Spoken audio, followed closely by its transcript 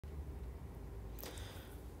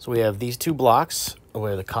So we have these two blocks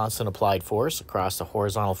where the constant applied force across the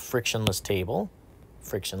horizontal frictionless table.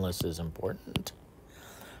 Frictionless is important.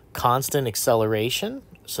 Constant acceleration,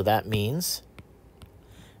 so that means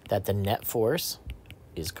that the net force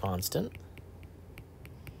is constant.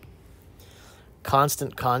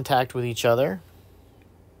 Constant contact with each other.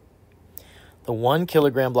 The 1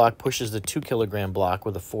 kilogram block pushes the 2 kilogram block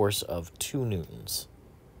with a force of 2 newtons.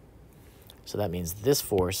 So that means this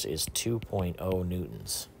force is 2.0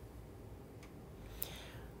 newtons.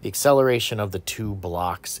 The acceleration of the two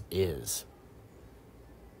blocks is.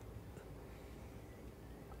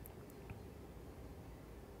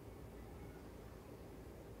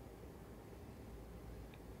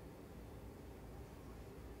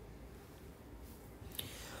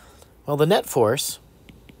 Well, the net force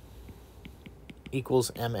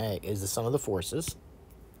equals ma, is the sum of the forces.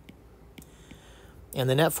 And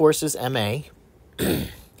the net force is ma.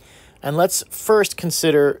 And let's first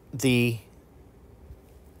consider the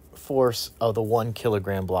force of the 1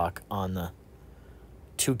 kilogram block on the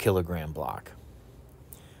 2 kilogram block.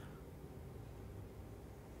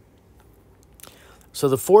 So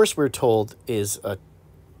the force, we're told, is a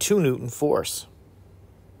 2 Newton force.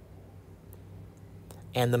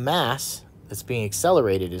 And the mass that's being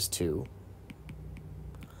accelerated is 2.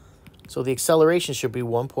 So the acceleration should be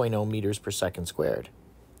 1.0 meters per second squared.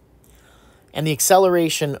 And the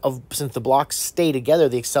acceleration of, since the blocks stay together,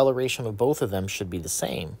 the acceleration of both of them should be the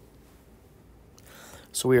same.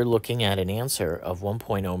 So we are looking at an answer of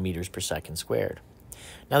 1.0 meters per second squared.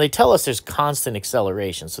 Now they tell us there's constant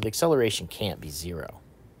acceleration, so the acceleration can't be 0.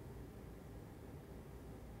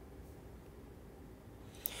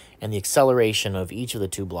 And the acceleration of each of the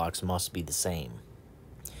two blocks must be the same.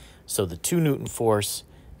 So the 2 Newton force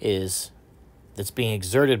that's being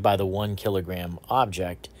exerted by the 1 kilogram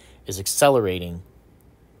object is accelerating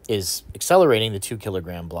the 2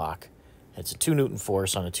 kilogram block. It's a 2 Newton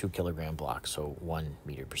force on a 2 kilogram block, so 1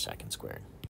 meter per second squared.